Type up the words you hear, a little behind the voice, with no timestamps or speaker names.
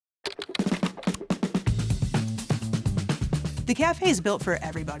The cafe is built for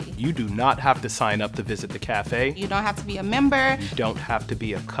everybody. You do not have to sign up to visit the cafe. You don't have to be a member. You don't have to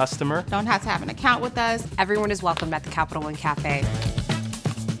be a customer. Don't have to have an account with us. Everyone is welcome at the Capital One Café.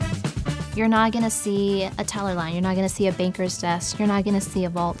 You're not going to see a teller line. You're not going to see a banker's desk. You're not going to see a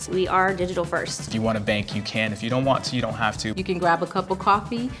vault. We are digital first. If you want to bank, you can. If you don't want to, you don't have to. You can grab a cup of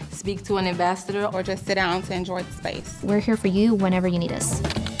coffee, speak to an ambassador, or just sit down to enjoy the space. We're here for you whenever you need us.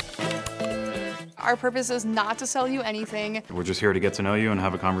 Our purpose is not to sell you anything. We're just here to get to know you and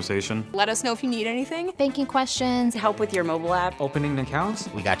have a conversation. Let us know if you need anything. Banking questions. Help with your mobile app. Opening accounts.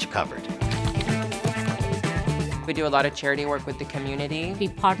 We got you covered. We do a lot of charity work with the community. We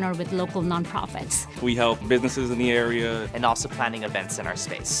partner with local nonprofits. We help businesses in the area. And also planning events in our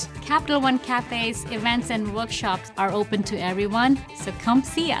space. Capital One Cafés events and workshops are open to everyone, so come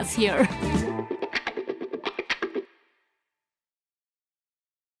see us here.